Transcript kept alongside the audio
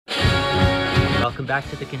welcome back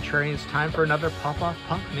to the Contrarians. Time for another Popoff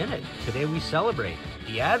Punk Minute. Today we celebrate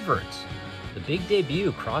the Adverts, the big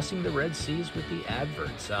debut, crossing the Red Seas with the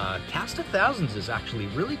Adverts. Cast of Thousands is actually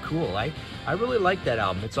really cool. I really like that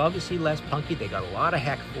album. It's obviously less punky. They got a lot of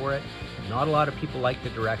heck for it. Not a lot of people like the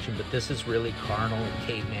direction, but this is really carnal and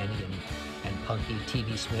caveman-y and punky.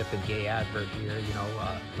 T.V. Smith and Gay Advert here, you know,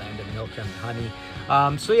 Land of Milk and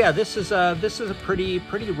Honey. So yeah, this is a pretty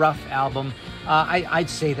rough album. I'd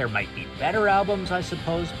say there might be better albums, I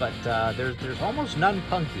suppose, but there's almost none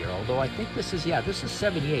punkier. Although I think this is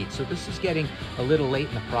 78, so this is getting a little late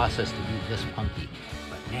in the process to be this punky.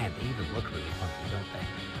 But man, they even look really punky, don't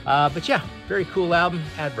they? But yeah, very cool album.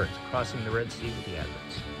 Adverts, crossing the Red Sea with the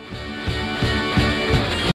Adverts.